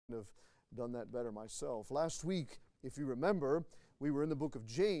have done that better myself. Last week, if you remember, we were in the book of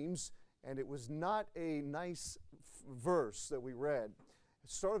James, and it was not a nice verse that we read. It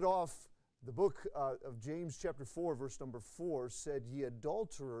started off, the book of James chapter 4, verse number 4, said, "Ye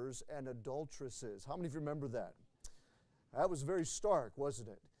adulterers and adulteresses." How many of you remember that? That was very stark, wasn't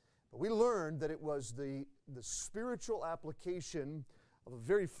it? But we learned that it was the spiritual application of a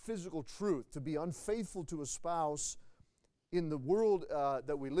very physical truth. To be unfaithful to a spouse in the world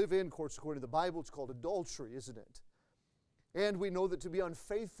that we live in, of course, according to the Bible, it's called adultery, isn't it? And we know that to be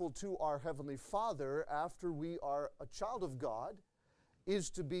unfaithful to our Heavenly Father after we are a child of God is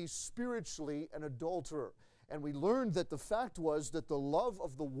to be spiritually an adulterer. And we learned that the fact was that the love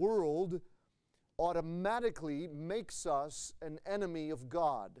of the world automatically makes us an enemy of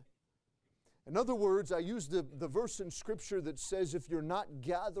God. In other words, I used the verse in Scripture that says, if you're not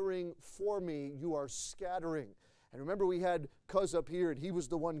gathering for me, you are scattering. And remember, we had Cuz up here, and he was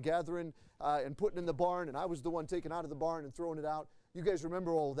the one gathering and putting in the barn, and I was the one taking out of the barn and throwing it out. You guys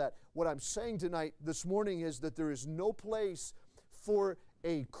remember all of that. What I'm saying tonight, this morning, is that there is no place for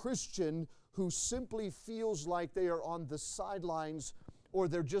a Christian who simply feels like they are on the sidelines or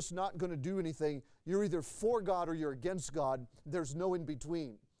they're just not going to do anything. You're either for God or you're against God. There's no in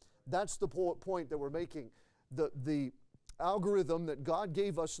between. That's the point that we're making. The algorithm that God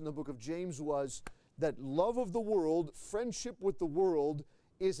gave us in the book of James was that love of the world, friendship with the world,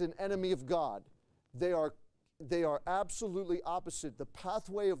 is an enemy of God. They are absolutely opposite. The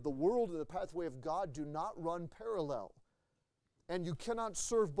pathway of the world and the pathway of God do not run parallel. And you cannot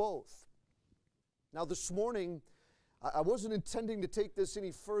serve both. Now this morning, I wasn't intending to take this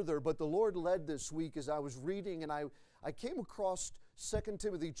any further, but the Lord led this week as I was reading, and I came across 2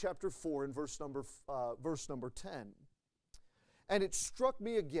 Timothy chapter 4 and verse number 10. And it struck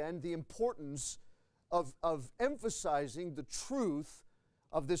me again the importance of emphasizing the truth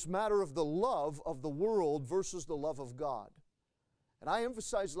of this matter of the love of the world versus the love of God. And I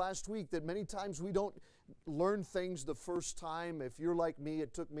emphasized last week that many times we don't learn things the first time. If you're like me,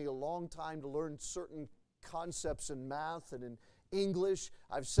 it took me a long time to learn certain concepts in math and in English.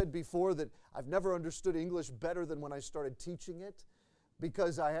 I've said before that I've never understood English better than when I started teaching it,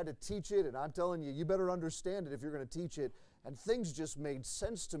 because I had to teach it, and I'm telling you, you better understand it if you're going to teach it. And things just made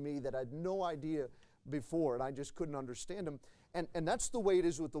sense to me that I had no idea before, and I just couldn't understand them. And that's the way it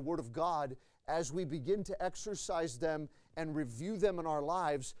is with the Word of God. As we begin to exercise them and review them in our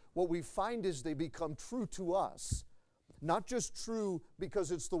lives, what we find is they become true to us. Not just true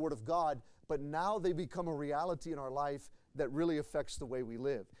because it's the Word of God, but now they become a reality in our life that really affects the way we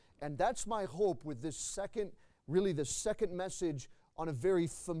live. And that's my hope with this second message on a very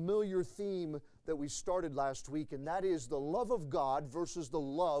familiar theme that we started last week, and that is the love of God versus the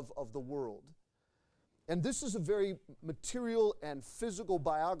love of the world. And this is a very material and physical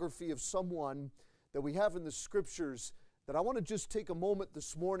biography of someone that we have in the Scriptures that I want to just take a moment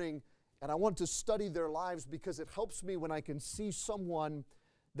this morning, and I want to study their lives because it helps me when I can see someone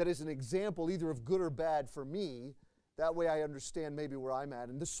that is an example either of good or bad for me. That way I understand maybe where I'm at.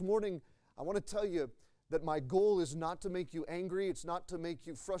 And this morning, I want to tell you that my goal is not to make you angry. It's not to make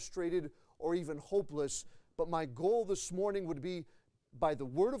you frustrated or even hopeless. But my goal this morning would be, by the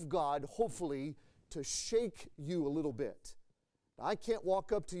Word of God, hopefully, to shake you a little bit. Now, I can't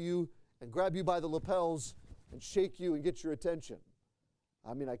walk up to you and grab you by the lapels and shake you and get your attention.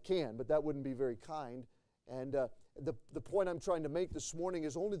 I mean, I can, but that wouldn't be very kind. And the point I'm trying to make this morning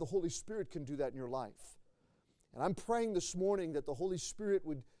is only the Holy Spirit can do that in your life. And I'm praying this morning that the Holy Spirit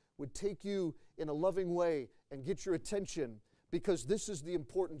would take you in a loving way and get your attention, because this is the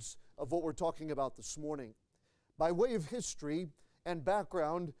importance of what we're talking about this morning. By way of history and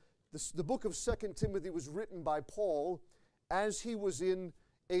background, the book of 2 Timothy was written by Paul as he was in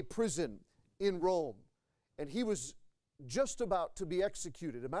a prison in Rome. And he was just about to be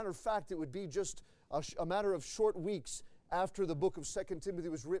executed. As a matter of fact, it would be just a matter of short weeks after the book of 2 Timothy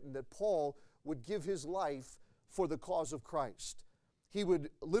was written that Paul would give his life for the cause of Christ. He would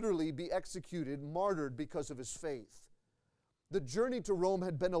literally be executed, martyred because of his faith. The journey to Rome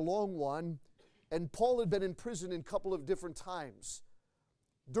had been a long one, and Paul had been in prison in a couple of different times.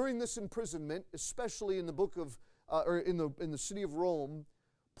 During this imprisonment, especially in the book of, in the city of Rome,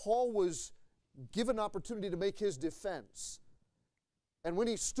 Paul was given opportunity to make his defense. And when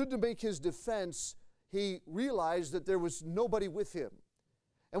he stood to make his defense, he realized that there was nobody with him.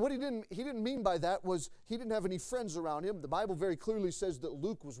 And what he didn't mean by that was he didn't have any friends around him. The Bible very clearly says that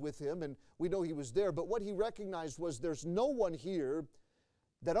Luke was with him, and we know he was there. But what he recognized was there's no one here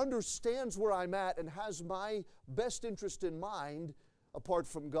that understands where I'm at and has my best interest in mind apart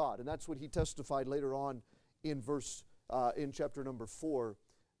from God. And that's what he testified later on in chapter number 4.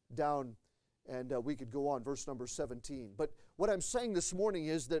 down, and we could go on, verse number 17. But what I'm saying this morning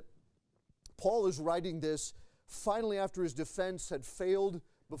is that Paul is writing this finally after his defense had failed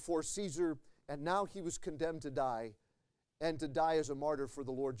before Caesar, and now he was condemned to die, and to die as a martyr for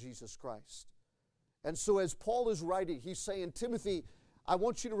the Lord Jesus Christ. And so as Paul is writing, he's saying, Timothy, I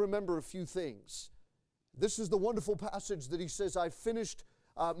want you to remember a few things. This is the wonderful passage that he says, I've finished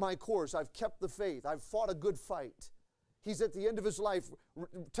my course, I've kept the faith, I've fought a good fight. He's at the end of his life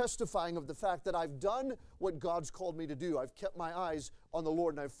testifying of the fact that I've done what God's called me to do. I've kept my eyes on the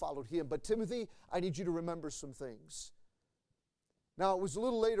Lord and I've followed Him. But Timothy, I need you to remember some things. Now, it was a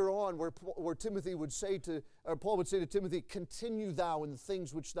little later on where Timothy would say to, or Paul would say to Timothy, continue thou in the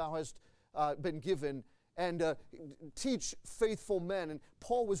things which thou hast been given, and teach faithful men. And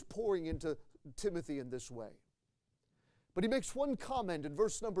Paul was pouring into Timothy in this way. But he makes one comment in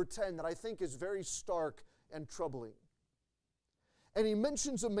verse number 10 that I think is very stark and troubling. And he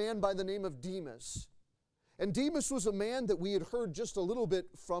mentions a man by the name of Demas. And Demas was a man that we had heard just a little bit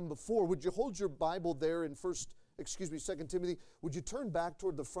from before. Would you hold your Bible there in 2 Timothy? Would you turn back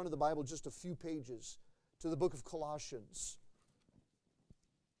toward the front of the Bible just a few pages to the book of Colossians?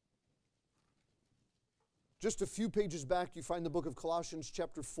 Just a few pages back, you find the book of Colossians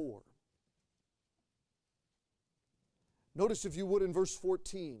chapter 4. Notice, if you would, in verse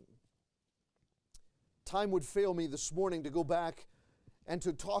 14. Time would fail me this morning to go back and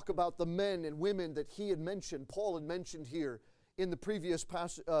to talk about the men and women that he had mentioned, Paul had mentioned here in the previous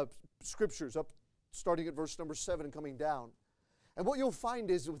scriptures, up starting at verse number 7 and coming down. And what you'll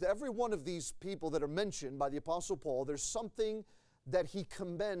find is with every one of these people that are mentioned by the Apostle Paul, there's something that he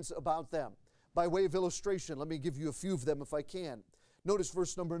commends about them. By way of illustration, let me give you a few of them if I can. Notice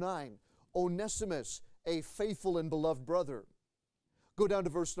verse number 9. Onesimus, a faithful and beloved brother. Go down to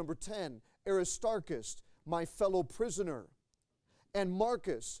verse number 10. Aristarchus, my fellow prisoner. And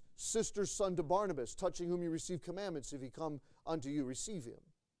Marcus, sister's son to Barnabas, touching whom you receive commandments. If he come unto you, receive him.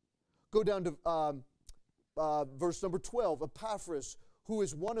 Go down to verse number 12. Epaphras, who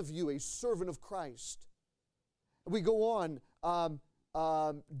is one of you, a servant of Christ. We go on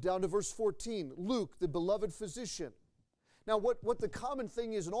down to verse 14. Luke, the beloved physician. Now, what the common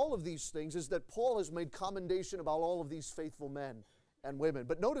thing is in all of these things is that Paul has made commendation about all of these faithful men and women.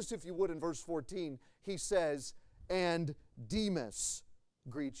 But notice, if you would, in verse 14, he says, and Demas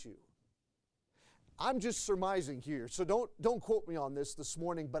greets you. I'm just surmising here, so don't quote me on this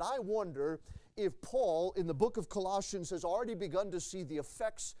morning, but I wonder if Paul, in the book of Colossians, has already begun to see the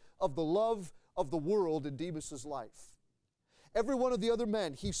effects of the love of the world in Demas's life. Every one of the other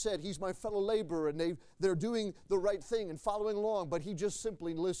men, he said, he's my fellow laborer, and they're doing the right thing and following along, but he just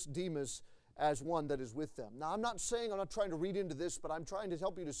simply lists Demas as one that is with them. Now, I'm not trying to read into this, but I'm trying to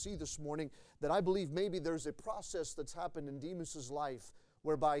help you to see this morning that I believe maybe there's a process that's happened in Demas's life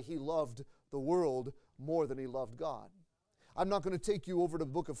whereby he loved the world more than he loved God. I'm not going to take you over to the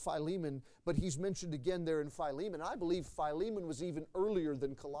book of Philemon, but he's mentioned again there in Philemon. I believe Philemon was even earlier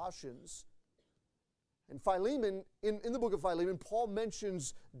than Colossians. And Philemon, in the book of Philemon, Paul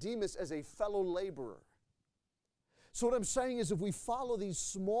mentions Demas as a fellow laborer. So what I'm saying is, if we follow these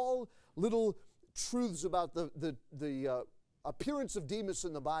small little truths about the appearance of Demas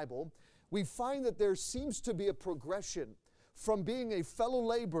in the Bible, we find that there seems to be a progression from being a fellow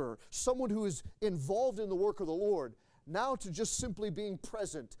laborer, someone who is involved in the work of the Lord, now to just simply being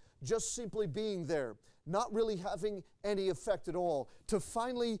present, just simply being there, not really having any effect at all, to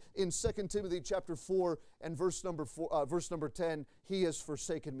finally, in 2 Timothy chapter 4 and verse number 10, he has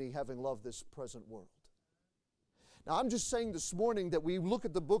forsaken me, having loved this present world. Now, I'm just saying this morning that we look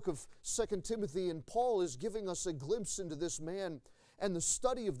at the book of 2 Timothy, and Paul is giving us a glimpse into this man, and the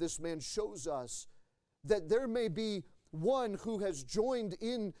study of this man shows us that there may be one who has joined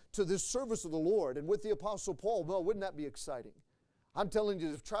in to this service of the Lord, and with the Apostle Paul. Well, wouldn't that be exciting? I'm telling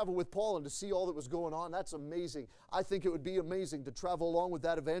you, to travel with Paul and to see all that was going on, that's amazing. I think it would be amazing to travel along with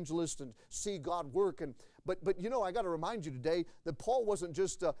that evangelist and see God work. But you know, I got to remind you today that Paul wasn't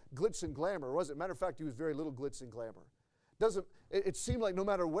just glitz and glamour, was it? Matter of fact, he was very little glitz and glamour. It seemed like no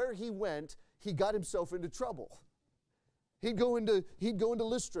matter where he went, he got himself into trouble. He'd go into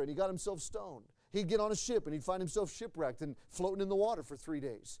Lystra and he got himself stoned. He'd get on a ship and he'd find himself shipwrecked and floating in the water for 3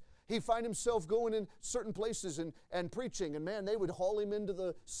 days. He'd find himself going in certain places and preaching, and man, they would haul him into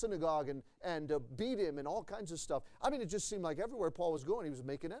the synagogue and beat him and all kinds of stuff. I mean, it just seemed like everywhere Paul was going, he was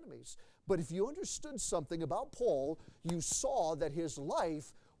making enemies. But if you understood something about Paul, you saw that his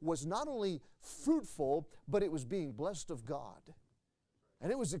life was not only fruitful, but it was being blessed of God. And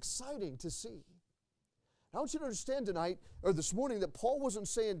it was exciting to see. I want you to understand tonight, or this morning, that Paul wasn't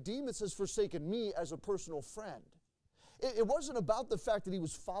saying Demas has forsaken me as a personal friend. It wasn't about the fact that he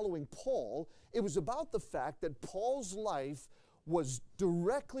was following Paul. It was about the fact that Paul's life was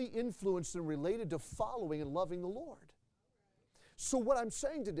directly influenced and related to following and loving the Lord. So what I'm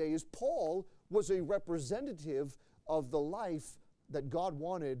saying today is Paul was a representative of the life that God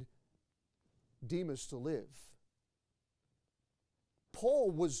wanted Demas to live.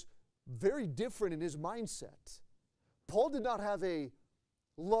 Paul was very different in his mindset. Paul did not have a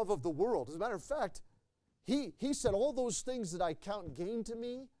love of the world. As a matter of fact, he said, all those things that I count gain to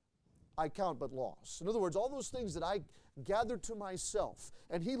me, I count but loss. In other words, all those things that I gathered to myself.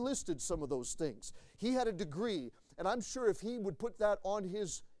 And he listed some of those things. He had a degree, and I'm sure if he would put that on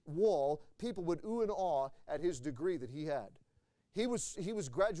his wall, people would ooh and awe at his degree that he had. He was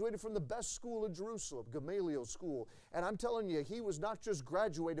graduated from the best school in Jerusalem, Gamaliel School. And I'm telling you, he was not just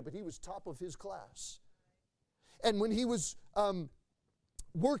graduated, but he was top of his class. And when he was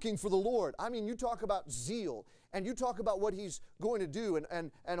working for the Lord, I mean, you talk about zeal, and you talk about what he's going to do,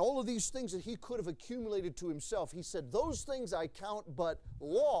 and all of these things that he could have accumulated to himself. He said, those things I count but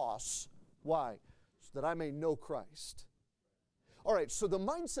loss. Why? So that I may know Christ. All right, so the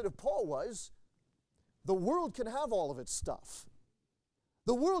mindset of Paul was, the world can have all of its stuff.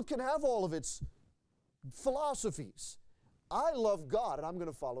 The world can have all of its philosophies. I love God, and I'm going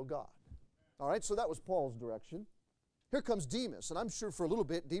to follow God. All right, so that was Paul's direction. Here comes Demas, and I'm sure for a little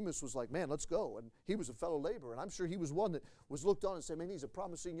bit, Demas was like, man, let's go. And he was a fellow laborer, and I'm sure he was one that was looked on and said, man, he's a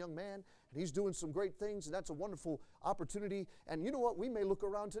promising young man, and he's doing some great things, and that's a wonderful opportunity. And you know what? We may look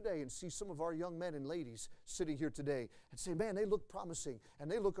around today and see some of our young men and ladies sitting here today and say, man, they look promising. And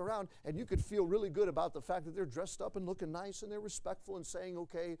they look around, and you could feel really good about the fact that they're dressed up and looking nice, and they're respectful and saying,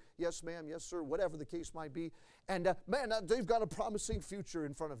 okay, yes, ma'am, yes, sir, whatever the case might be. And man, they've got a promising future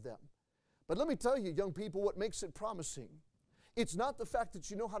in front of them. But let me tell you, young people, what makes it promising. It's not the fact that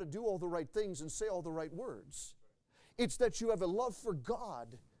you know how to do all the right things and say all the right words. It's that you have a love for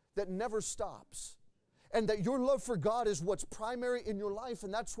God that never stops. And that your love for God is what's primary in your life,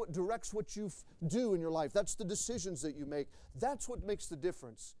 and that's what directs what you do in your life. That's the decisions that you make. That's what makes the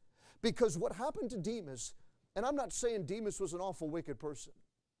difference. Because what happened to Demas, and I'm not saying Demas was an awful wicked person,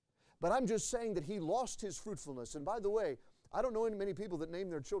 but I'm just saying that he lost his fruitfulness. And by the way, I don't know many people that name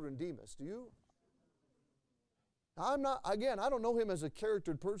their children Demas. Do you? I don't know him as a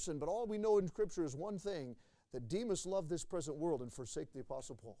charactered person, but all we know in Scripture is one thing, that Demas loved this present world and forsake the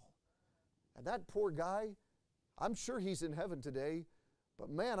Apostle Paul. And that poor guy, I'm sure he's in heaven today, but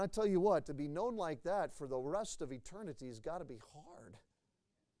man, I tell you what, to be known like that for the rest of eternity has got to be hard.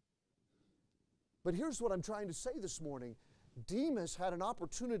 But here's what I'm trying to say this morning. Demas had an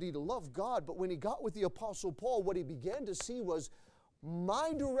opportunity to love God, but when he got with the Apostle Paul, what he began to see was,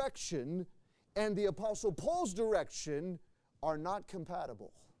 my direction and the Apostle Paul's direction are not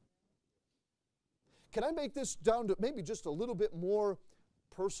compatible. Can I make this down to maybe just a little bit more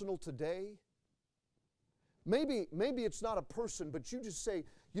personal today? Maybe it's not a person, but you just say,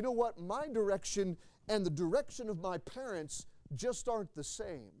 you know what, my direction and the direction of my parents just aren't the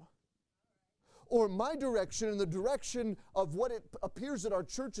same. Or my direction and the direction of what it appears that our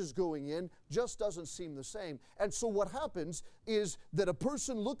church is going in just doesn't seem the same. And so what happens is that a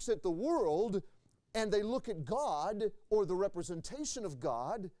person looks at the world and they look at God or the representation of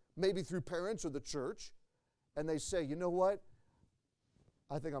God, maybe through parents or the church, and they say, you know what?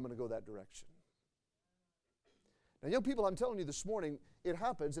 I think I'm going to go that direction. Now, young people, I'm telling you this morning, it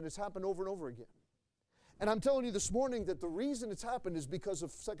happens, and it's happened over and over again. And I'm telling you this morning that the reason it's happened is because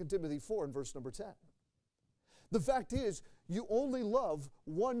of 2 Timothy 4 and verse number 10. The fact is, you only love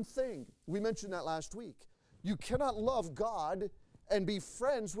one thing. We mentioned that last week. You cannot love God and be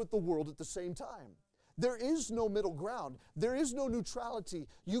friends with the world at the same time. There is no middle ground. There is no neutrality.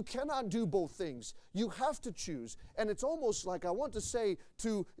 You cannot do both things. You have to choose. And it's almost like I want to say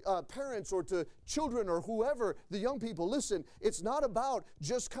to parents or to children or whoever, the young people, listen, it's not about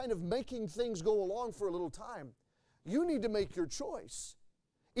just kind of making things go along for a little time. You need to make your choice.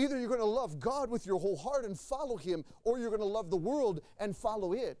 Either you're going to love God with your whole heart and follow Him, or you're going to love the world and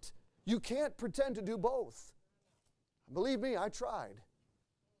follow it. You can't pretend to do both. Believe me, I tried.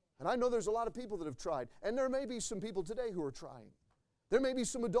 And I know there's a lot of people that have tried. And there may be some people today who are trying. There may be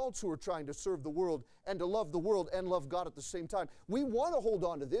some adults who are trying to serve the world and to love the world and love God at the same time. We want to hold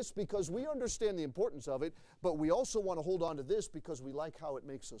on to this because we understand the importance of it, but we also want to hold on to this because we like how it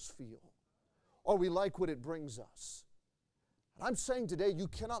makes us feel, or we like what it brings us. And I'm saying today, you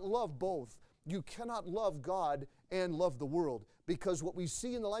cannot love both. You cannot love God and love the world, because what we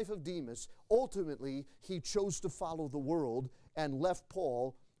see in the life of Demas, ultimately, he chose to follow the world and left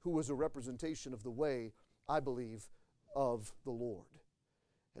Paul, who was a representation of the way, I believe, of the Lord.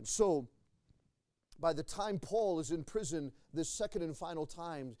 And so, by the time Paul is in prison, this second and final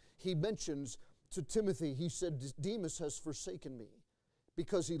time, he mentions to Timothy, he said, Demas has forsaken me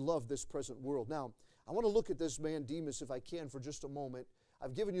because he loved this present world. Now, I want to look at this man Demas, if I can, for just a moment.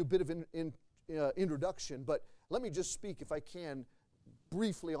 I've given you a bit of introduction, but let me just speak, if I can,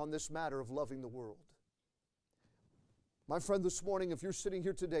 briefly on this matter of loving the world. My friend, this morning, if you're sitting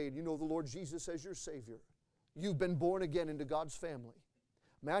here today and you know the Lord Jesus as your Savior, you've been born again into God's family.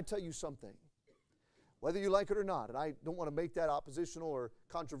 May I tell you something? Whether you like it or not, and I don't want to make that oppositional or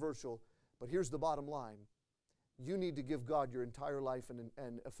controversial, but here's the bottom line. You need to give God your entire life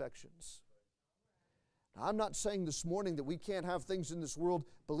and affections. Now, I'm not saying this morning that we can't have things in this world.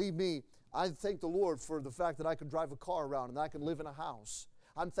 Believe me, I thank the Lord for the fact that I can drive a car around and I can live in a house.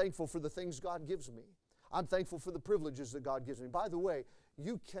 I'm thankful for the things God gives me. I'm thankful for the privileges that God gives me. By the way,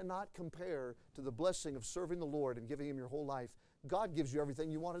 you cannot compare to the blessing of serving the Lord and giving Him your whole life. God gives you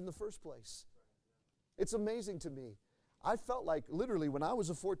everything you wanted in the first place. It's amazing to me. I felt like literally when I was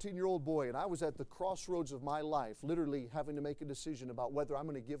a 14-year-old boy and I was at the crossroads of my life, literally having to make a decision about whether I'm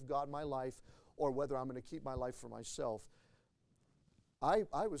going to give God my life or whether I'm going to keep my life for myself, I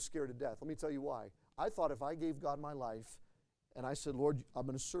was scared to death. Let me tell you why. I thought if I gave God my life and I said, Lord, I'm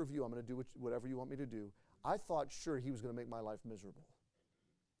going to serve you, I'm going to do whatever you want me to do, I thought sure He was going to make my life miserable.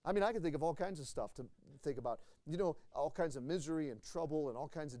 I mean, I can think of all kinds of stuff to think about. You know, all kinds of misery and trouble and all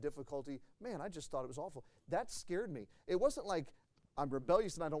kinds of difficulty. Man, I just thought it was awful. That scared me. It wasn't like I'm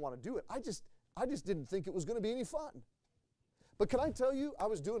rebellious and I don't want to do it. I just didn't think it was going to be any fun. But can I tell you, I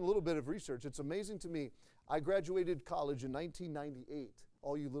was doing a little bit of research. It's amazing to me. I graduated college in 1998.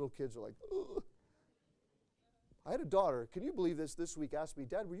 All you little kids are like, ugh. I had a daughter, can you believe this week asked me,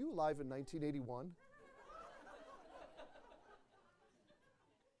 Dad, were you alive in 1981?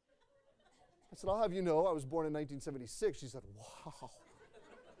 I said, I'll have you know, I was born in 1976. She said, wow.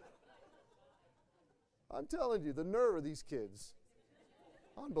 I'm telling you, the nerve of these kids.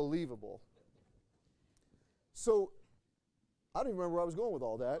 Unbelievable. So, I don't even remember where I was going with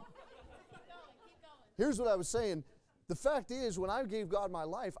all that. Keep going. Here's what I was saying. The fact is, when I gave God my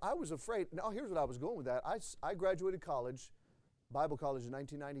life, I was afraid. Now, here's what I was going with that. I graduated college, Bible college in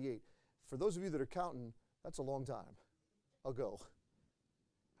 1998. For those of you that are counting, that's a long time ago.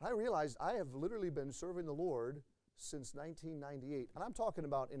 I realized I have literally been serving the Lord since 1998. And I'm talking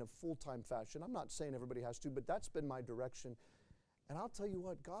about in a full-time fashion. I'm not saying everybody has to, but that's been my direction. And I'll tell you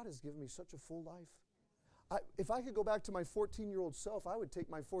what, God has given me such a full life. If I could go back to my 14-year-old self, I would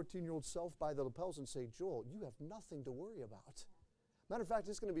take my 14-year-old self by the lapels and say, Joel, you have nothing to worry about. Matter of fact,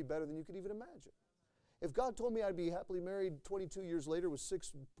 it's going to be better than you could even imagine. If God told me I'd be happily married 22 years later with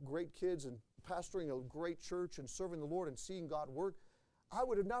 6 great kids and pastoring a great church and serving the Lord and seeing God work, I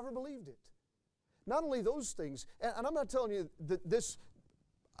would have never believed it. Not only those things, and I'm not telling you that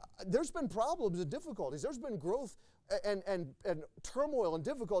there's been problems and difficulties. There's been growth and turmoil and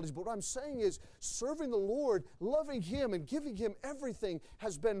difficulties, but what I'm saying is serving the Lord, loving Him and giving Him everything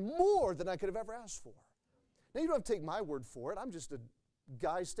has been more than I could have ever asked for. Now, you don't have to take my word for it. I'm just a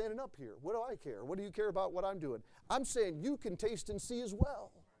guy standing up here. What do I care? What do you care about what I'm doing? I'm saying you can taste and see as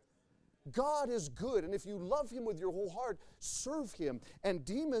well. God is good, and if you love Him with your whole heart, serve Him. And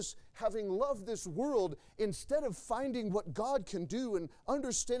Demas, having loved this world, instead of finding what God can do and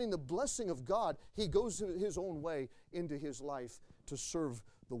understanding the blessing of God, he goes his own way into his life to serve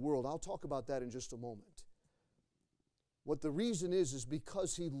the world. I'll talk about that in just a moment. What the reason is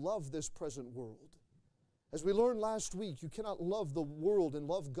because he loved this present world. As we learned last week, you cannot love the world and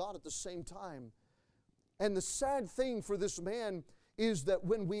love God at the same time. And the sad thing for this man is that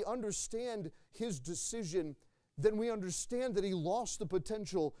when we understand his decision, then we understand that he lost the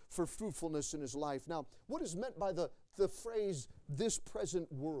potential for fruitfulness in his life. Now, what is meant by the phrase, this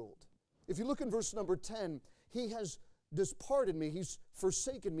present world? If you look in verse number 10, he has departed me, he's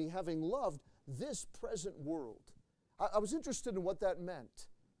forsaken me, having loved this present world. I was interested in what that meant.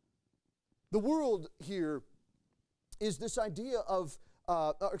 The world here is this idea of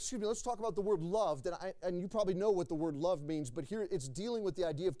let's talk about the word loved, and you probably know what the word love means, but here it's dealing with the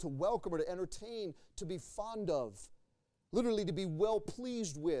idea of to welcome or to entertain, to be fond of, literally to be well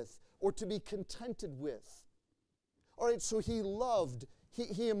pleased with, or to be contented with. All right, so he loved,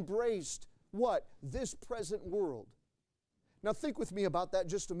 he embraced what? This present world. Now think with me about that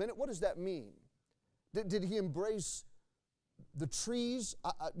just a minute. What does that mean? Did he embrace the trees?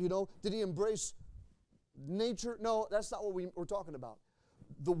 Did he embrace nature? No, that's not what we're talking about.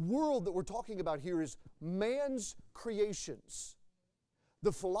 The world that we're talking about here is man's creations,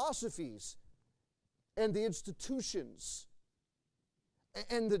 the philosophies and the institutions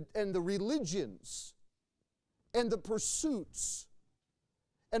and the religions and the pursuits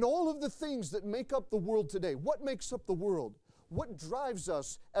And all of the things that make up the world today. What makes up the world? What drives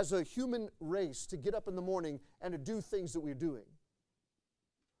us as a human race to get up in the morning and to do things that we're doing?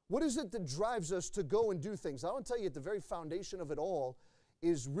 What is it that drives us to go and do things? I want to tell you, at the very foundation of it all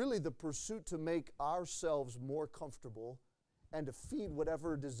is really the pursuit to make ourselves more comfortable and to feed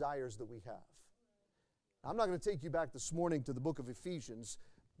whatever desires that we have. I'm not going to take you back this morning to the book of Ephesians.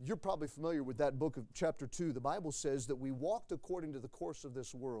 You're probably familiar with that book of chapter 2. The Bible says that we walked according to the course of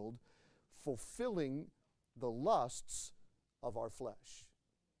this world, fulfilling the lusts of our flesh.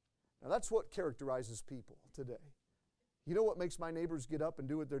 Now that's what characterizes people today. You know what makes my neighbors get up and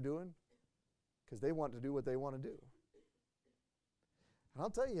do what they're doing? Because they want to do what they want to do. And I'll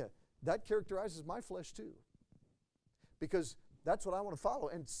tell you, that characterizes my flesh too. Because that's what I want to follow.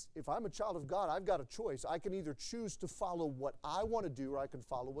 And if I'm a child of God, I've got a choice. I can either choose to follow what I want to do, or I can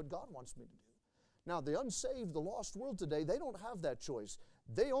follow what God wants me to do. Now, the unsaved, the lost world today, they don't have that choice.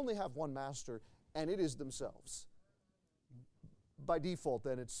 They only have one master, and it is themselves. By default,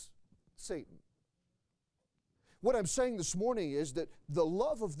 then, it's Satan. What I'm saying this morning is that the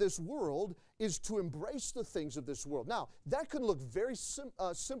love of this world is to embrace the things of this world. Now, that can look very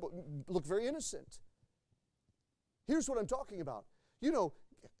simple, look very innocent. Here's what I'm talking about. You know,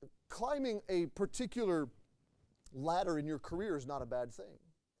 climbing a particular ladder in your career is not a bad thing.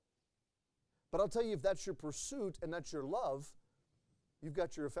 But I'll tell you, if that's your pursuit and that's your love, you've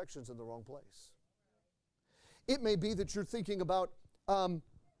got your affections in the wrong place. It may be that you're thinking about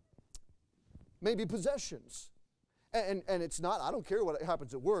maybe possessions. And it's not, I don't care what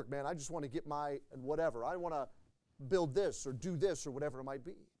happens at work, man. I just want to get my whatever. I want to build this or do this or whatever it might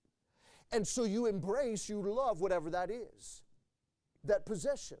be. And so you embrace, you love whatever that is, that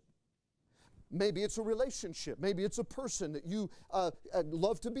possession. Maybe it's a relationship. Maybe it's a person that you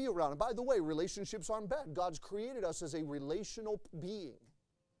love to be around. And by the way, relationships aren't bad. God's created us as a relational being.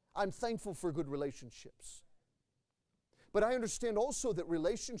 I'm thankful for good relationships. But I understand also that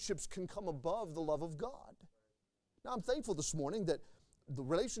relationships can come above the love of God. Now, I'm thankful this morning that the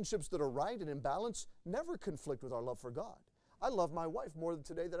relationships that are right and in balance never conflict with our love for God. I love my wife more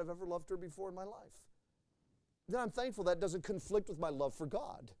today than I've ever loved her before in my life. Then I'm thankful that doesn't conflict with my love for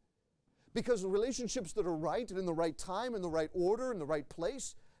God. Because the relationships that are right and in the right time, in the right order, in the right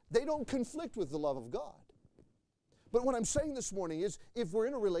place, they don't conflict with the love of God. But what I'm saying this morning is, if we're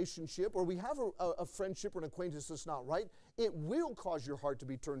in a relationship or we have a friendship or an acquaintance that's not right, it will cause your heart to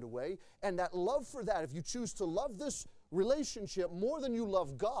be turned away. And that love for that, if you choose to love this relationship more than you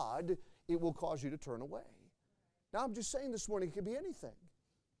love God, it will cause you to turn away. Now, I'm just saying this morning, it could be anything.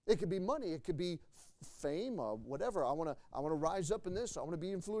 It could be money. It could be fame, whatever. I want to rise up in this. I want to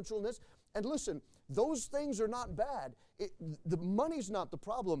be influential in this. And listen, those things are not bad. The money's not the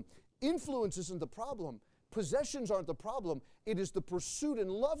problem. Influence isn't the problem. Possessions aren't the problem. It is the pursuit and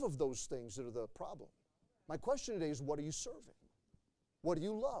love of those things that are the problem. My question today is, what are you serving? What do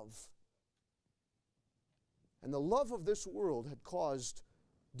you love? And the love of this world had caused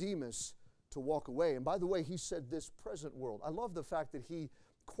Demas to walk away. And by the way, he said this present world. I love the fact that he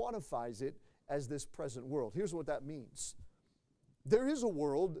quantifies it as this present world. Here's what that means. There is a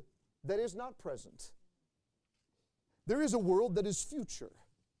world that is not present. There is a world that is future.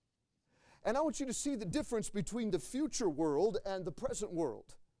 And I want you to see the difference between the future world and the present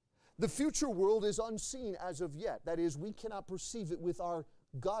world. The future world is unseen as of yet. That is, we cannot perceive it with our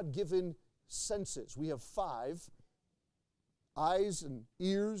God-given senses. We have 5: eyes and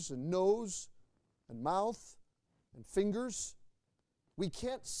ears and nose and mouth and fingers. We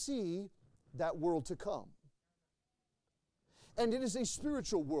can't see that world to come. And it is a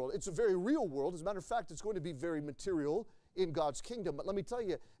spiritual world. It's a very real world. As a matter of fact, it's going to be very material in God's kingdom. But let me tell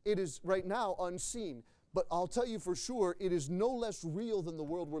you, it is right now unseen. But I'll tell you for sure, it is no less real than the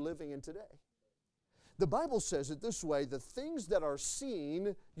world we're living in today. The Bible says it this way: the things that are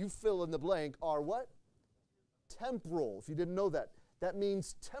seen, you fill in the blank, are what? Temporal. If you didn't know that, that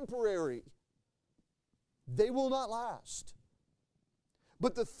means temporary. They will not last.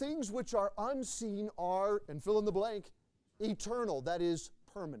 But the things which are unseen are, and fill in the blank, eternal. That is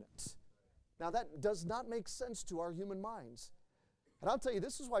permanent. Now that does not make sense to our human minds. And I'll tell you,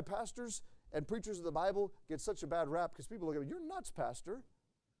 this is why pastors and preachers of the Bible get such a bad rap, because people look at me, "You're nuts, pastor."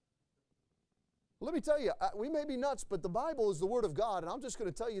 Let me tell you, we may be nuts, but the Bible is the Word of God, and I'm just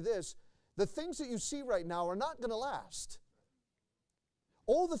going to tell you this: the things that you see right now are not going to last.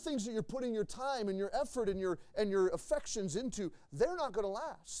 All the things that you're putting your time and your effort and your affections into, they're not going to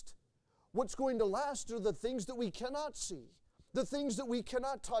last. What's going to last are the things that we cannot see, the things that we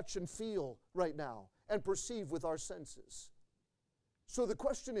cannot touch and feel right now and perceive with our senses. So the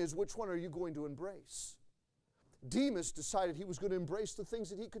question is, which one are you going to embrace? Demas decided he was going to embrace the things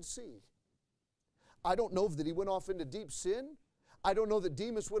that he could see. I don't know that he went off into deep sin. I don't know that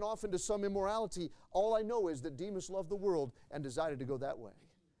Demas went off into some immorality. All I know is that Demas loved the world and decided to go that way.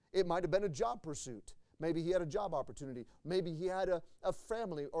 It might have been a job pursuit. Maybe he had a job opportunity. Maybe he had a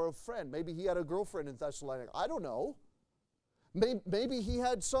family or a friend. Maybe he had a girlfriend in Thessalonica. I don't know. Maybe he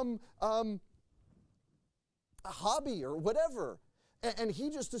had some a hobby or whatever. And he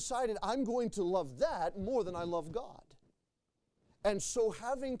just decided, I'm going to love that more than I love God. And so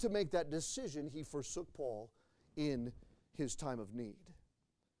having to make that decision, he forsook Paul in his time of need.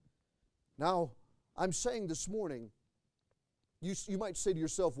 Now, I'm saying this morning, you might say to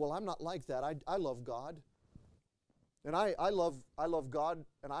yourself, well, I'm not like that. I love God. And I love God,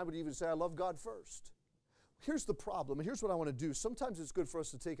 and I would even say I love God first. Here's the problem, and here's what I want to do. Sometimes it's good for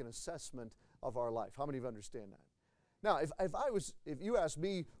us to take an assessment of our life. How many of you understand that? Now, if you ask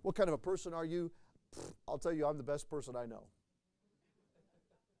me, what kind of a person are you? I'll tell you, I'm the best person I know.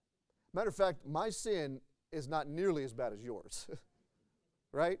 Matter of fact, my sin is not nearly as bad as yours.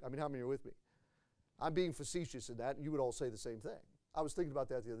 Right? I mean, how many are with me? I'm being facetious in that, and you would all say the same thing. I was thinking about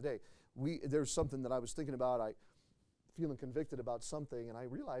that the other day. There's something that I was thinking about. I feeling convicted about something, and I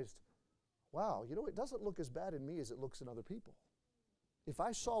realized, wow, it doesn't look as bad in me as it looks in other people. If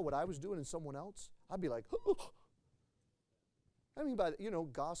I saw what I was doing in someone else, I'd be like, I mean, by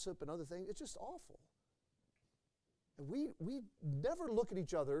gossip and other things, it's just awful. And we never look at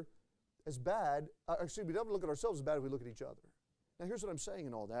each other as bad. We never look at ourselves as bad as we look at each other. Now, here's what I'm saying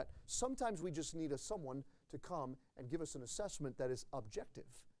in all that. Sometimes we just need someone to come and give us an assessment that is objective.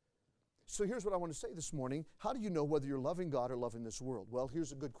 So here's what I want to say this morning. How do you know whether you're loving God or loving this world? Well,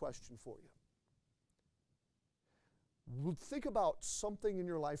 here's a good question for you. Think about something in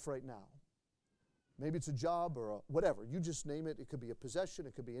your life right now. Maybe it's a job or whatever. You just name it. It could be a possession.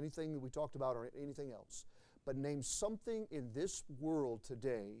 It could be anything that we talked about or anything else. But name something in this world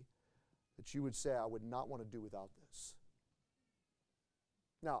today that you would say, I would not want to do without this.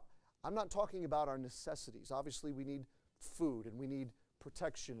 Now, I'm not talking about our necessities. Obviously, we need food and we need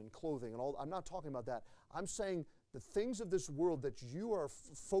protection and clothing and all. I'm not talking about that. I'm saying the things of this world that you are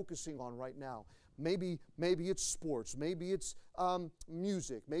focusing on right now. Maybe it's sports. Maybe it's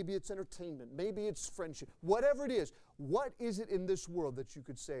music. Maybe it's entertainment. Maybe it's friendship. Whatever it is, what is it in this world that you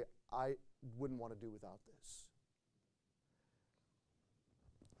could say, I wouldn't want to do without this?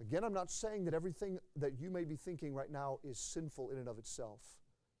 Again, I'm not saying that everything that you may be thinking right now is sinful in and of itself.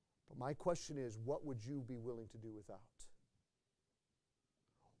 But my question is, what would you be willing to do without?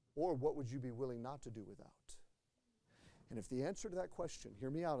 Or what would you be willing not to do without? And if the answer to that question, hear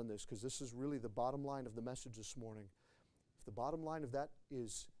me out on this, because this is really the bottom line of the message this morning. If the bottom line of that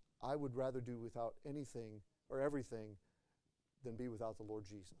is, I would rather do without anything or everything than be without the Lord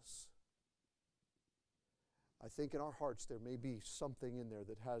Jesus. I think in our hearts there may be something in there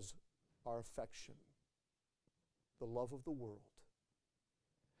that has our affection, the love of the world.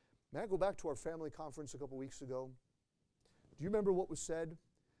 May I go back to our family conference a couple weeks ago? Do you remember what was said?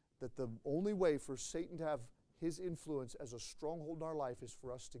 That the only way for Satan to have his influence as a stronghold in our life is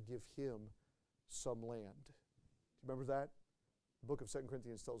for us to give him some land. Do you remember that? The book of 2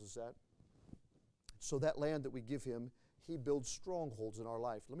 Corinthians tells us that. So that land that we give him, he builds strongholds in our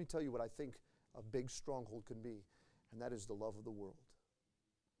life. Let me tell you what I think a big stronghold can be, and that is the love of the world.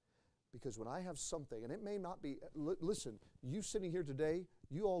 Because when I have something, and it may not be, listen, you sitting here today,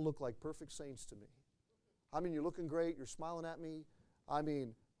 you all look like perfect saints to me. I mean, you're looking great, you're smiling at me. I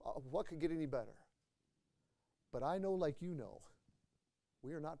mean, what could get any better? But I know, like you know,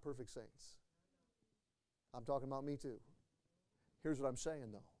 we are not perfect saints. I'm talking about me too. Here's what I'm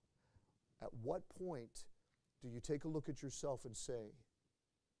saying though. At what point do you take a look at yourself and say,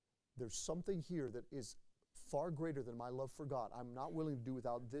 there's something here that is far greater than my love for God. I'm not willing to do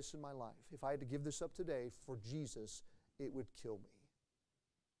without this in my life. If I had to give this up today for Jesus, it would kill me.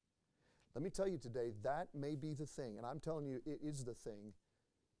 Let me tell you today, that may be the thing, and I'm telling you, it is the thing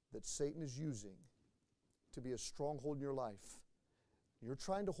that Satan is using to be a stronghold in your life. You're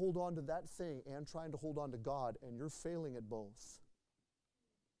trying to hold on to that thing and trying to hold on to God, and you're failing at both.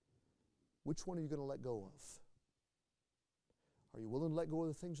 Which one are you going to let go of? Are you willing to let go of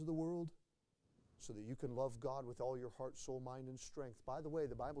the things of the world so that you can love God with all your heart, soul, mind, and strength? By the way,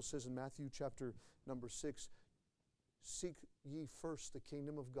 the Bible says in Matthew chapter number 6, seek ye first the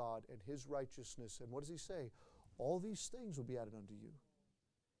kingdom of God and his righteousness. And what does he say? All these things will be added unto you.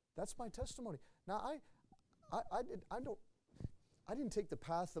 That's my testimony. Now, I didn't take the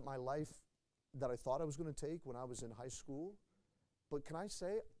path that my life that I thought I was going to take when I was in high school. But can I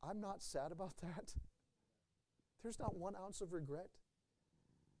say, I'm not sad about that. There's not 1 ounce of regret.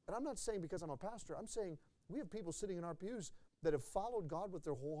 And I'm not saying because I'm a pastor, I'm saying We have people sitting in our pews that have followed God with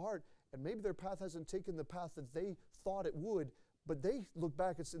their whole heart, and maybe their path hasn't taken the path that they thought it would, but they look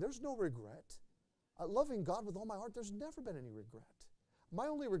back and say, there's no regret. Loving God with all my heart, there's never been any regret. My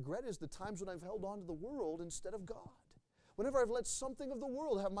only regret is the times when I've held on to the world instead of God. Whenever I've let something of the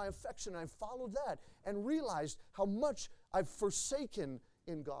world have my affection, and I've followed that and realized how much I've forsaken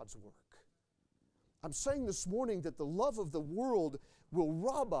in God's work. I'm saying this morning that the love of the world will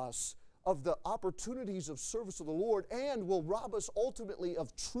rob us of the opportunities of service of the Lord and will rob us ultimately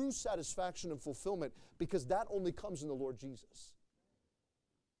of true satisfaction and fulfillment, because that only comes in the Lord Jesus.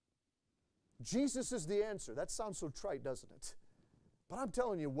 Jesus is the answer. That sounds so trite, doesn't it? But I'm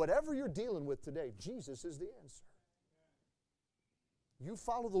telling you, whatever you're dealing with today, Jesus is the answer. You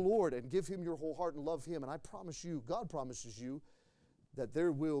follow the Lord and give Him your whole heart and love Him, and I promise you, God promises you, that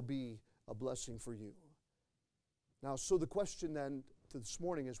there will be a blessing for you. Now, so the question then to this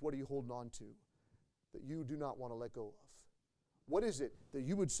morning is, what are you holding on to that you do not want to let go of? What is it that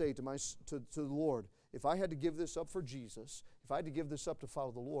you would say to the Lord, if I had to give this up for Jesus, if I had to give this up to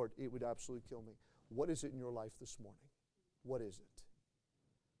follow the Lord, it would absolutely kill me? What is it in your life this morning? What is it?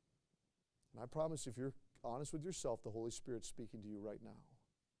 And I promise, if you're honest with yourself, the Holy Spirit's speaking to you right now.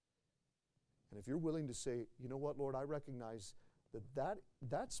 And if you're willing to say, you know what, Lord, I recognize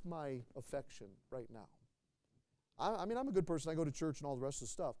that's my affection right now. I mean, I'm a good person. I go to church and all the rest of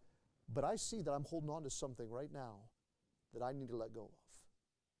the stuff. But I see that I'm holding on to something right now that I need to let go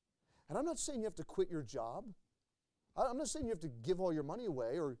of. And I'm not saying you have to quit your job. I'm not saying you have to give all your money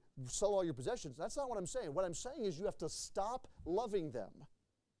away or sell all your possessions. That's not what I'm saying. What I'm saying is you have to stop loving them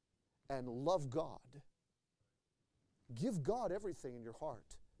and love God. Give God everything in your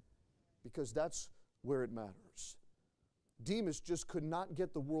heart, because that's where it matters. Demas just could not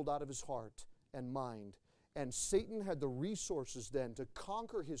get the world out of his heart and mind. And Satan had the resources then to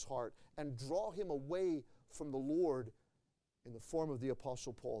conquer his heart and draw him away from the Lord in the form of the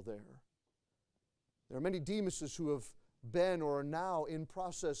Apostle Paul there. There are many Demases who have been or are now in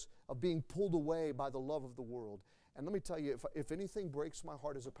process of being pulled away by the love of the world. And let me tell you, if anything breaks my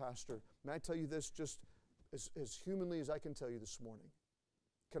heart as a pastor, may I tell you this just as humanly as I can tell you this morning?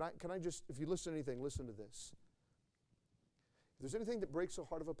 Can I just, if you listen to anything, listen to this. If there's anything that breaks the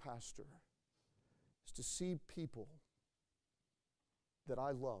heart of a pastor, is to see people that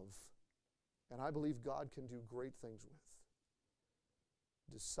I love and I believe God can do great things with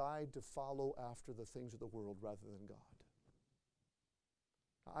decide to follow after the things of the world rather than God.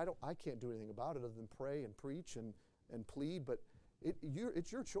 I can't do anything about it other than pray and preach and plead, but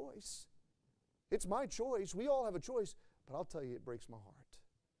it's your choice. It's my choice. We all have a choice, but I'll tell you, it breaks my heart.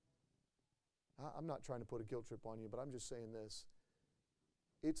 I'm not trying to put a guilt trip on you, but I'm just saying this.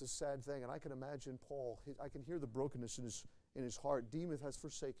 It's a sad thing, and I can imagine Paul. I can hear the brokenness in his heart. Demas has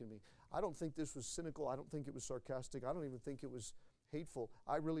forsaken me. I don't think this was cynical. I don't think it was sarcastic. I don't even think it was hateful.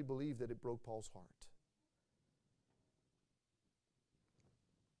 I really believe that it broke Paul's heart.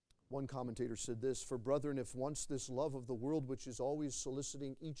 One commentator said this, "For brethren, if once this love of the world, which is always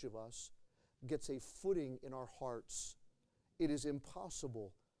soliciting each of us, gets a footing in our hearts, it is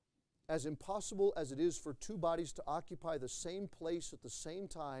impossible as it is for two bodies to occupy the same place at the same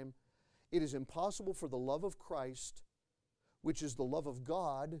time, it is impossible for the love of Christ, which is the love of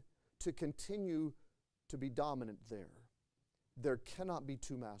God, to continue to be dominant there. There cannot be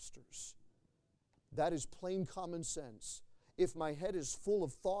two masters." That is plain common sense. If my head is full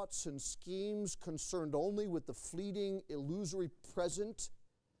of thoughts and schemes concerned only with the fleeting, illusory present,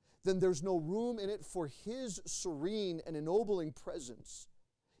 then there's no room in it for His serene and ennobling presence.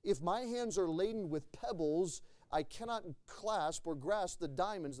 If my hands are laden with pebbles, I cannot clasp or grasp the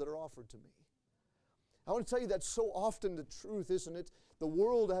diamonds that are offered to me. I want to tell you that's so often the truth, isn't it? The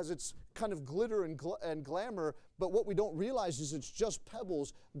world has its kind of glitter and glamour, but what we don't realize is it's just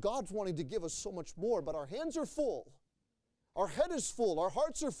pebbles. God's wanting to give us so much more, but our hands are full. Our head is full. Our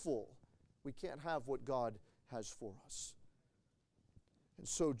hearts are full. We can't have what God has for us. And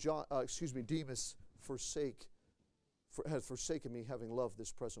so Demas has forsaken me, having loved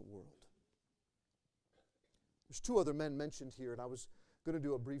this present world. There's two other men mentioned here, and I was going to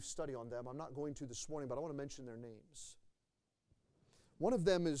do a brief study on them. I'm not going to this morning, but I want to mention their names. One of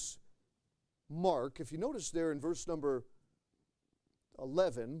them is Mark. If you notice there in verse number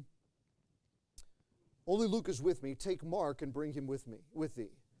 11, "Only Luke is with me. Take Mark and bring him with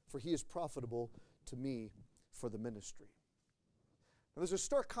thee, for he is profitable to me for the ministry." Now, there's a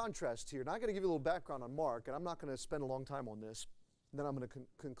stark contrast here, and I got to give you a little background on Mark, and I'm not going to spend a long time on this, and then I'm going to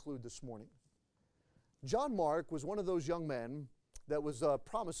conclude this morning. John Mark was one of those young men that was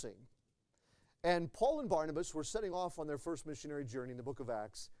promising, and Paul and Barnabas were setting off on their first missionary journey in the book of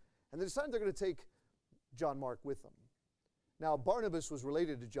Acts, and they decided they're going to take John Mark with them. Now, Barnabas was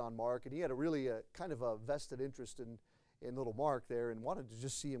related to John Mark, and he had a really kind of a vested interest in little Mark there and wanted to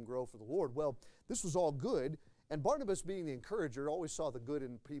just see him grow for the Lord. Well, this was all good, and Barnabas, being the encourager, always saw the good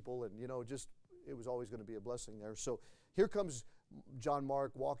in people, and, just it was always going to be a blessing there. So here comes John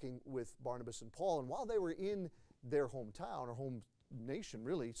Mark walking with Barnabas and Paul, and while they were in their hometown, or home nation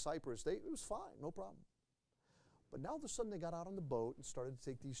really, Cyprus, it was fine, no problem. But now all of a sudden they got out on the boat and started to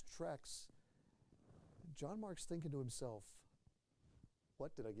take these treks. John Mark's thinking to himself,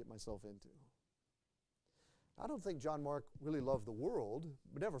 what did I get myself into? I don't think John Mark really loved the world.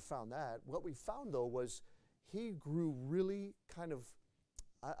 We never found that. What we found, though, was he grew really kind of,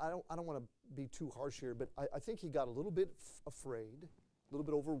 I don't want to be too harsh here, but I think he got a little bit afraid, a little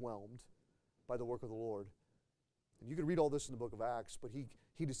bit overwhelmed by the work of the Lord. And you can read all this in the book of Acts, but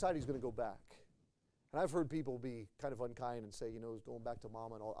he decided he's going to go back. And I've heard people be kind of unkind and say, he's going back to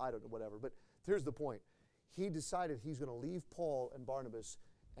mama and all, I don't know, whatever. But here's the point. He decided he's going to leave Paul and Barnabas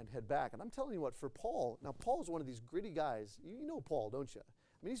and head back. And I'm telling you what, for Paul, now Paul's one of these gritty guys. You know Paul, don't you?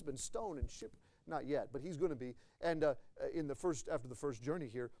 I mean, he's been stoned and shipped, not yet, but he's going to be. And after the first journey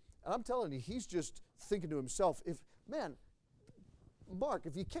here, and I'm telling you, he's just thinking to himself, Mark,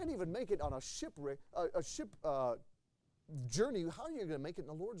 if you can't even make it on a ship journey, how are you going to make it in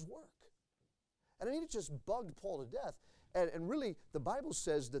the Lord's work? And I mean, it just bugged Paul to death. And really, the Bible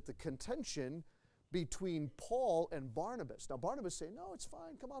says that the contention between Paul and Barnabas. Now, Barnabas saying, no, it's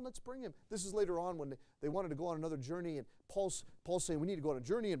fine. Come on, let's bring him. This is later on when they wanted to go on another journey, and Paul's saying, we need to go on a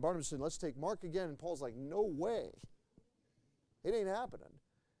journey, and Barnabas saying, let's take Mark again. And Paul's like, no way. It ain't happening.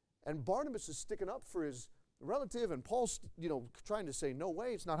 And Barnabas is sticking up for his relative, and Paul's, trying to say, no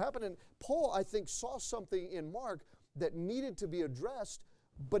way, it's not happening. Paul, I think, saw something in Mark that needed to be addressed,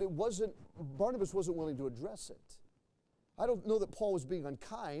 but Barnabas wasn't willing to address it. I don't know that Paul was being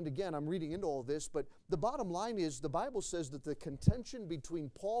unkind. Again, I'm reading into all this, but the bottom line is the Bible says that the contention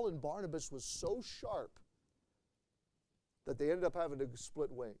between Paul and Barnabas was so sharp that they ended up having to split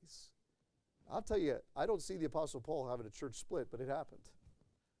ways. I'll tell you, I don't see the Apostle Paul having a church split, but it happened.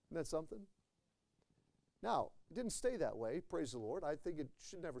 Isn't that something? Now, it didn't stay that way, praise the Lord. I think it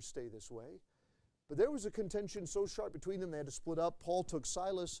should never stay this way. But there was a contention so sharp between them, they had to split up. Paul took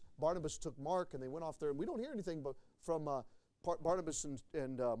Silas, Barnabas took Mark, and they went off there. And we don't hear anything from Barnabas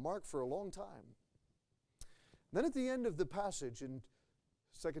and Mark for a long time. Then at the end of the passage in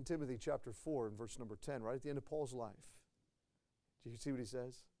 2 Timothy chapter 4 and verse number 10, right at the end of Paul's life, do you see what he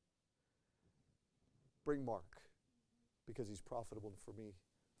says? Bring Mark, because he's profitable for me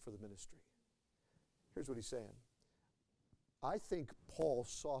for the ministry. Here's what he's saying. I think Paul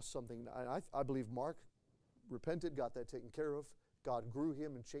saw something. I believe Mark repented, got that taken care of. God grew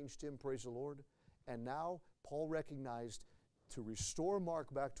him and changed him, praise the Lord. And now Paul recognized to restore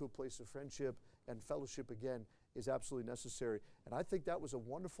Mark back to a place of friendship and fellowship again is absolutely necessary. And I think that was a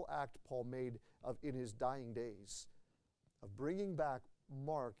wonderful act Paul made in his dying days of bringing back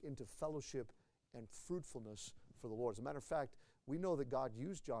Mark into fellowship and fruitfulness for the Lord. As a matter of fact, we know that God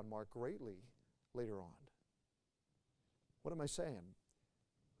used John Mark greatly later on. What am I saying?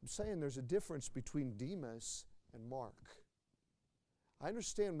 I'm saying there's a difference between Demas and Mark. I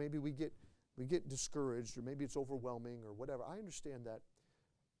understand maybe we get discouraged, or maybe it's overwhelming or whatever. I understand that.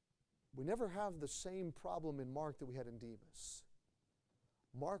 We never have the same problem in Mark that we had in Demas.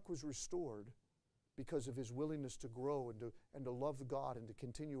 Mark was restored because of his willingness to grow and to love God and to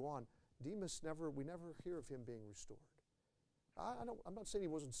continue on. Demas we never hear of him being restored. I'm not saying he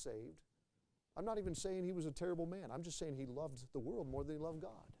wasn't saved. I'm not even saying he was a terrible man. I'm just saying he loved the world more than he loved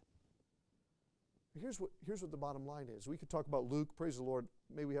God. Here's what the bottom line is. We could talk about Luke. Praise the Lord.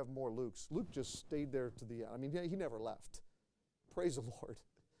 May we have more Lukes. Luke just stayed there to the end. I mean, he never left. Praise the Lord.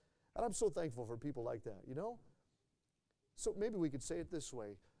 And I'm so thankful for people like that, So maybe we could say it this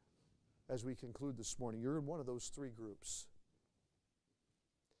way as we conclude this morning. You're in one of those three groups.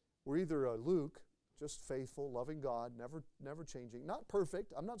 We're either a Luke, just faithful, loving God, never changing. Not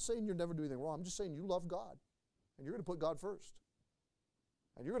perfect. I'm not saying you'll never do anything wrong. I'm just saying you love God. And you're going to put God first.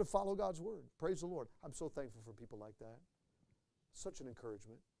 And you're going to follow God's word. Praise the Lord. I'm so thankful for people like that. Such an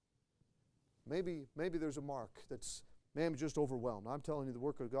encouragement. Maybe there's a Mark that's, man, just overwhelmed. I'm telling you, the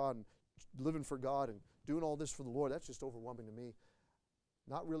work of God and living for God and doing all this for the Lord, that's just overwhelming to me.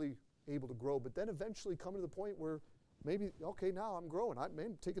 Not really able to grow. But then eventually come to the point where maybe, okay, now I'm growing. I'm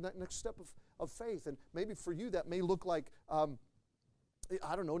taking that next step of faith. And maybe for you that may look like,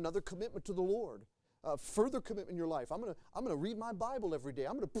 another commitment to the Lord. Further commitment in your life. I'm gonna read my Bible every day.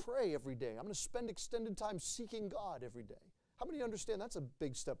 I'm going to pray every day. I'm going to spend extended time seeking God every day. How many understand that's a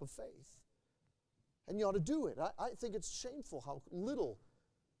big step of faith? And you ought to do it. I think it's shameful how little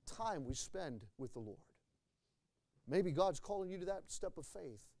time we spend with the Lord. Maybe God's calling you to that step of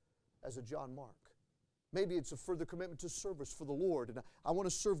faith as a John Mark. Maybe it's a further commitment to service for the Lord. And I want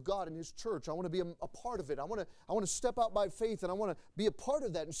to serve God in His church. I want to be a part of it. I want to step out by faith, and I want to be a part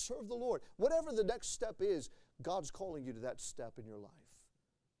of that and serve the Lord. Whatever the next step is, God's calling you to that step in your life.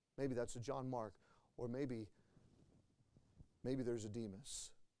 Maybe that's a John Mark, or maybe there's a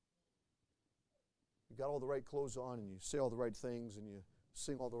Demas. You got all the right clothes on, and you say all the right things, and you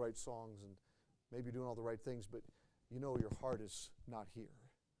sing all the right songs, and maybe you're doing all the right things, but you know your heart is not here.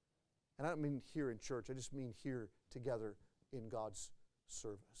 And I don't mean here in church, I just mean here together in God's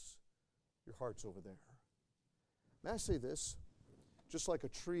service. Your heart's over there. May I say this? Just like a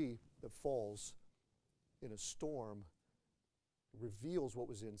tree that falls in a storm reveals what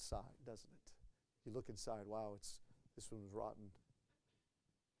was inside, doesn't it? You look inside, wow, this one was rotten.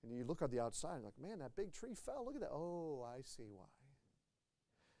 And you look on the outside and like, man, that big tree fell. Look at that. Oh, I see why.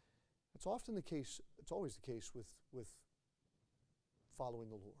 It's often the case, it's always the case with following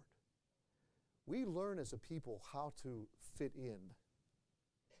the Lord. We learn as a people how to fit in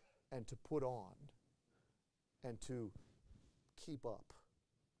and to put on and to keep up.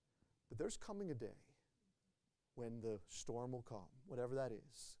 But there's coming a day when the storm will come, whatever that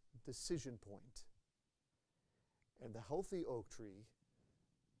is, decision point. And the healthy oak tree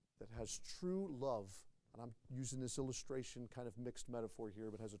that has true love, and I'm using this illustration, kind of mixed metaphor here,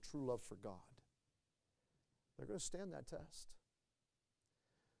 but has a true love for God, they're going to stand that test.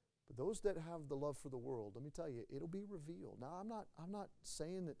 But those that have the love for the world, let me tell you, it'll be revealed. Now, I'm not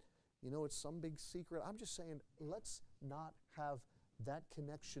saying that, it's some big secret. I'm just saying, let's not have that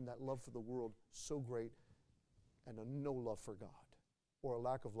connection, that love for the world so great, and a no love for God, or a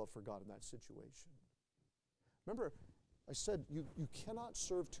lack of love for God in that situation. Remember, I said you cannot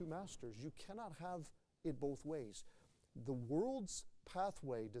serve two masters. You cannot have it both ways. The world's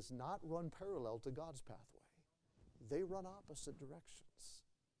pathway does not run parallel to God's pathway. They run opposite directions.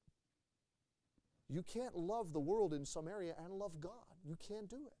 You can't love the world in some area and love God. You can't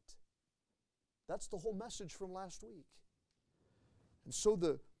do it. That's the whole message from last week. And so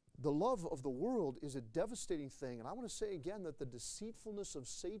the love of the world is a devastating thing. And I want to say again that the deceitfulness of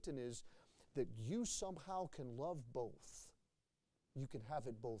Satan is that you somehow can love both. You can have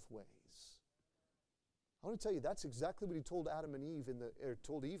it both ways. I want to tell you, that's exactly what he told Adam and Eve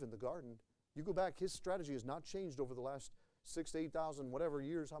told Eve in the garden. You go back, his strategy has not changed over the last 6,000 to 8,000, whatever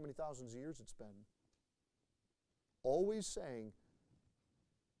years, how many thousands of years it's been. Always saying,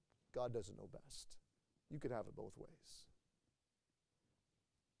 God doesn't know best. You could have it both ways.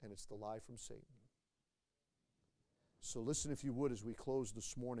 And it's the lie from Satan. So listen, if you would, as we close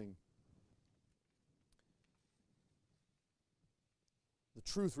this morning. The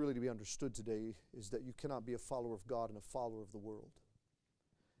truth really to be understood today is that you cannot be a follower of God and a follower of the world.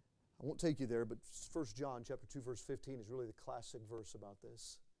 I won't take you there, but 1 John chapter 2, verse 15 is really the classic verse about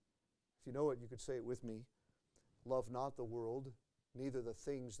this. If you know it, you could say it with me. Love not the world, neither the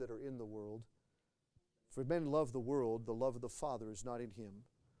things that are in the world. For if men love the world, the love of the Father is not in him.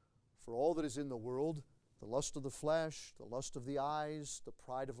 For all that is in the world, the lust of the flesh, the lust of the eyes, the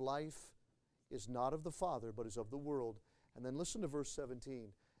pride of life, is not of the Father, but is of the world. And then listen to verse 17.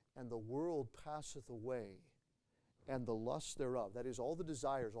 And the world passeth away, and the lust thereof. That is, all the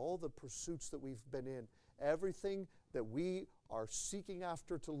desires, all the pursuits that we've been in, everything that we are seeking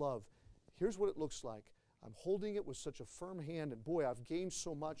after to love. Here's what it looks like. I'm holding it with such a firm hand, and boy, I've gained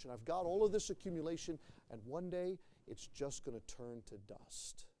so much, and I've got all of this accumulation, and one day it's just going to turn to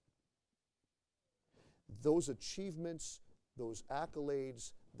dust. Those achievements, those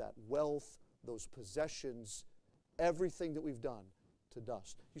accolades, that wealth, those possessions, everything that we've done, to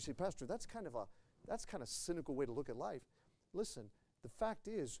dust. You say, Pastor, that's kind of a cynical way to look at life. Listen, the fact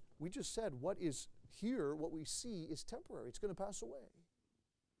is, we just said what is here, what we see is temporary. It's going to pass away.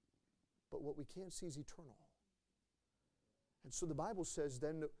 But what we can't see is eternal. And so the Bible says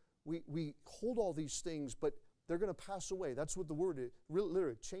then we hold all these things, but they're going to pass away. That's what the word is,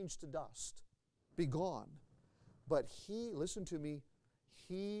 literally, change to dust, be gone. But he, listen to me,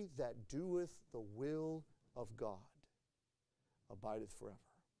 he that doeth the will of God abideth forever.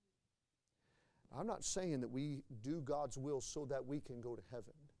 I'm not saying that we do God's will so that we can go to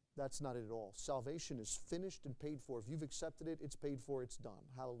heaven. That's not it at all. Salvation is finished and paid for. If you've accepted it, it's paid for, it's done.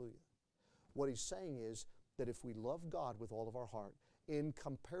 Hallelujah. What he's saying is that if we love God with all of our heart, in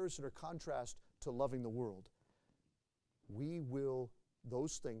comparison or contrast to loving the world,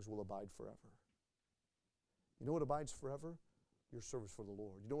 those things will abide forever. You know what abides forever? Your service for the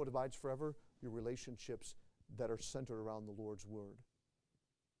Lord. You know what abides forever? Your relationships that are centered around the Lord's Word.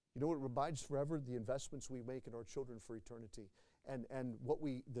 You know what abides forever? The investments we make in our children for eternity, and what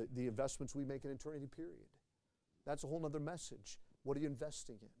the investments we make in eternity, period. That's a whole other message. What are you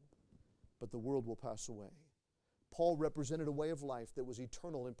investing in? But the world will pass away. Paul represented a way of life that was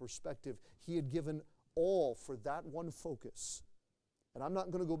eternal in perspective. He had given all for that one focus. And I'm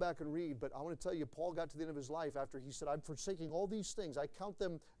not going to go back and read, but I want to tell you, Paul got to the end of his life after he said, I'm forsaking all these things. I count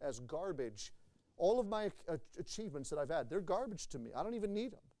them as garbage. All of my achievements that I've had, they're garbage to me. I don't even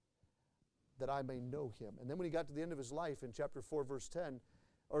need them. That I may know him. And then when he got to the end of his life in chapter 4, verse 10,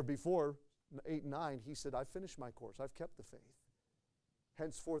 or before 8 and 9, he said, I've finished my course. I've kept the faith.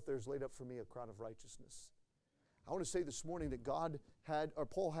 Henceforth, there's laid up for me a crown of righteousness. I want to say this morning that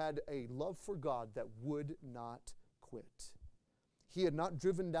Paul had a love for God that would not quit. He had not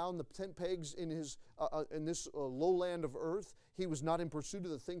driven down the tent pegs in this lowland of earth. He was not in pursuit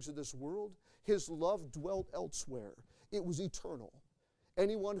of the things of this world. His love dwelt elsewhere. It was eternal.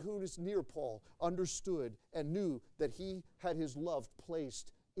 Anyone who is near Paul understood and knew that he had his love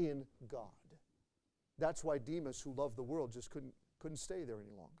placed in God. That's why Demas, who loved the world, just couldn't stay there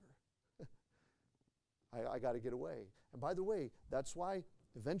any longer. I got to get away. And by the way, that's why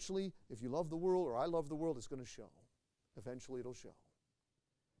eventually, if you love the world or I love the world, it's going to show. Eventually it'll show.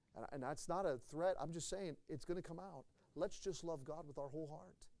 And that's not a threat. I'm just saying it's going to come out. Let's just love God with our whole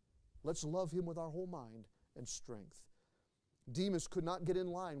heart. Let's love Him with our whole mind and strength. Demas could not get in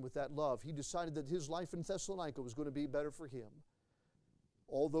line with that love. He decided that his life in Thessalonica was going to be better for him.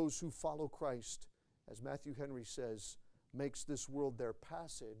 All those who follow Christ, as Matthew Henry says, makes this world their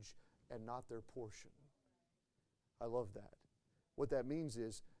passage and not their portion. I love that. What that means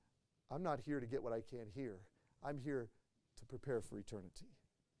is, I'm not here to get what I can't hear. I'm here to prepare for eternity.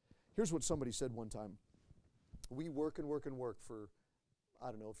 Here's what somebody said one time. We work and work and work for,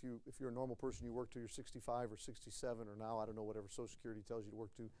 I don't know, if you're a normal person, you work till you're 65 or 67 or now, I don't know, whatever Social Security tells you to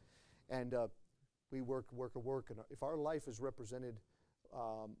work to. And we work. And if our life is represented,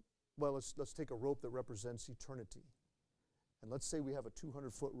 well, let's take a rope that represents eternity. And let's say we have a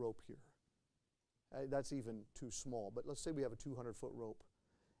 200-foot rope here. That's even too small, but let's say we have a 200-foot rope.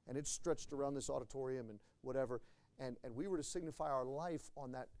 And it's stretched around this auditorium and whatever. And we were to signify our life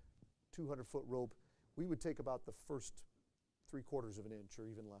on that 200-foot rope, we would take about the first 3/4 of an inch or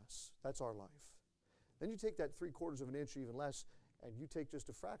even less. That's our life. Then you take that 3/4 of an inch or even less, and you take just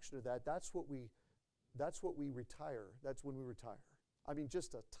a fraction of that. That's what we retire. That's when we retire. I mean,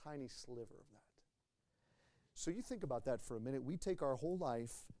 just a tiny sliver of that. So you think about that for a minute. We take our whole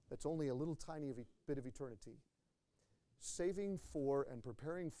life, that's only a little tiny bit of eternity, saving for and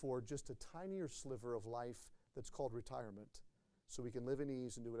preparing for just a tinier sliver of life that's called retirement, so we can live in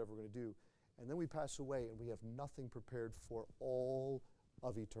ease and do whatever we're going to do. And then we pass away and we have nothing prepared for all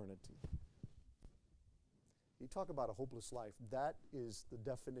of eternity. You talk about a hopeless life. That is the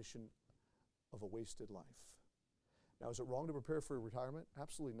definition of a wasted life. Now, is it wrong to prepare for retirement?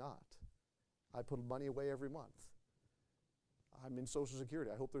 Absolutely not. I put money away every month. I'm in Social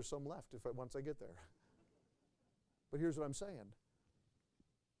Security. I hope there's some left once I get there. But here's what I'm saying.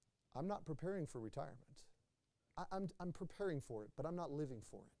 I'm not preparing for retirement. I'm preparing for it, but I'm not living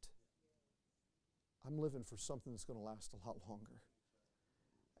for it. I'm living for something that's going to last a lot longer.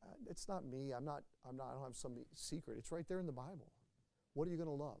 It's not me. I don't have some secret. It's right there in the Bible. What are you going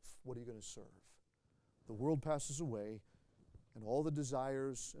to love? What are you going to serve? The world passes away, and all the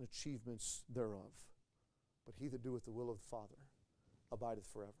desires and achievements thereof. But he that doeth the will of the Father abideth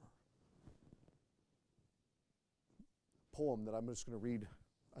forever. Poem that I'm just going to read,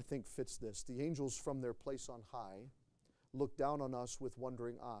 I think fits this. The angels from their place on high look down on us with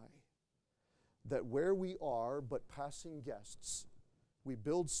wondering eye, that where we are but passing guests, we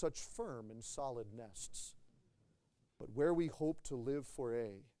build such firm and solid nests. But where we hope to live for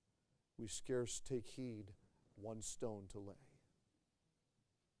aye, we scarce take heed one stone to lay.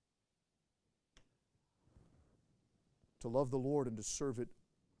 To love the Lord and to serve it,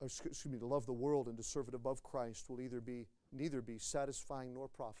 to love the world and to serve it above Christ will neither be satisfying nor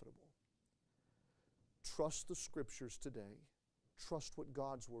profitable. Trust the Scriptures today. Trust what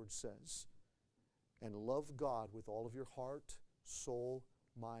God's Word says. And love God with all of your heart, soul,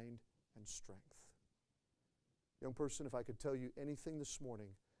 mind, and strength. Young person, if I could tell you anything this morning,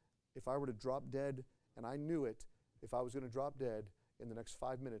 if I were to drop dead, and I knew it, if I was going to drop dead in the next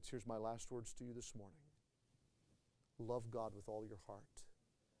 5 minutes, here's my last words to you this morning. Love God with all your heart,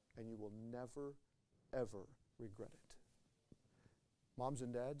 and you will never, ever regret it. Moms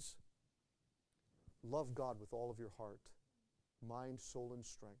and dads, love God with all of your heart, mind, soul, and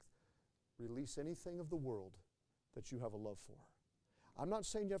strength. Release anything of the world that you have a love for. I'm not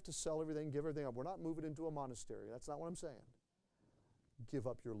saying you have to sell everything, give everything up. We're not moving into a monastery. That's not what I'm saying. Give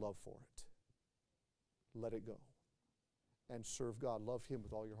up your love for it. Let it go. And serve God. Love Him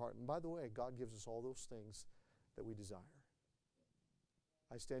with all your heart. And by the way, God gives us all those things that we desire.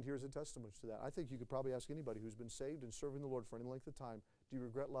 I stand here as a testimony to that. I think you could probably ask anybody who's been saved and serving the Lord for any length of time, do you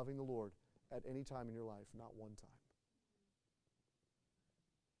regret loving the Lord at any time in your life? Not one time.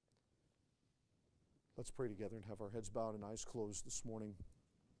 Let's pray together and have our heads bowed and eyes closed this morning.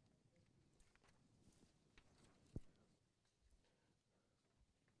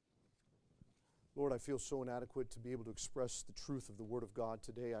 Lord, I feel so inadequate to be able to express the truth of the Word of God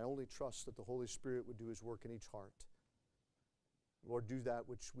today. I only trust that the Holy Spirit would do His work in each heart. Lord, do that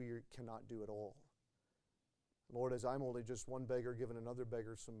which we cannot do at all. Lord, as I'm only just one beggar giving another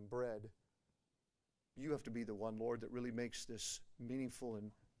beggar some bread, you have to be the one, Lord, that really makes this meaningful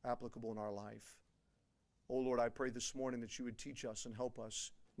and applicable in our life. Oh, Lord, I pray this morning that you would teach us and help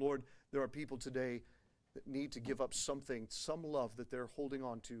us. Lord, there are people today that need to give up something, some love that they're holding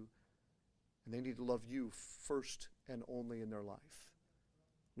on to, and they need to love you first and only in their life.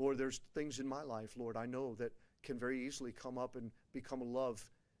 Lord, there's things in my life, Lord, I know that can very easily come up and become a love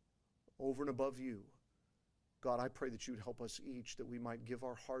over and above you. God, I pray that you would help us each, that we might give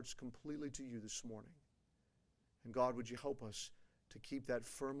our hearts completely to you this morning. And God, would you help us to keep that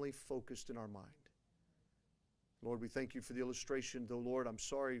firmly focused in our mind? Lord, we thank you for the illustration, though, Lord, I'm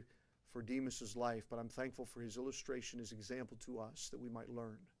sorry for Demas's life, but I'm thankful for his illustration, his example to us, that we might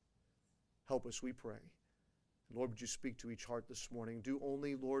learn. Help us, we pray. Lord, would you speak to each heart this morning? Do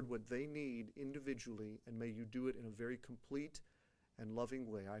only, Lord, what they need individually, and may you do it in a very complete and loving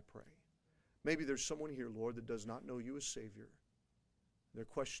way, I pray. Maybe there's someone here, Lord, that does not know you as Savior. They're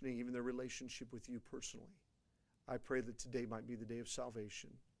questioning even their relationship with you personally. I pray that today might be the day of salvation.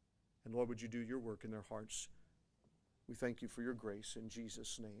 And Lord, would you do your work in their hearts? We thank you for your grace in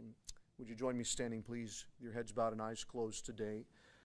Jesus' name. Would you join me standing, please, your heads bowed and eyes closed today?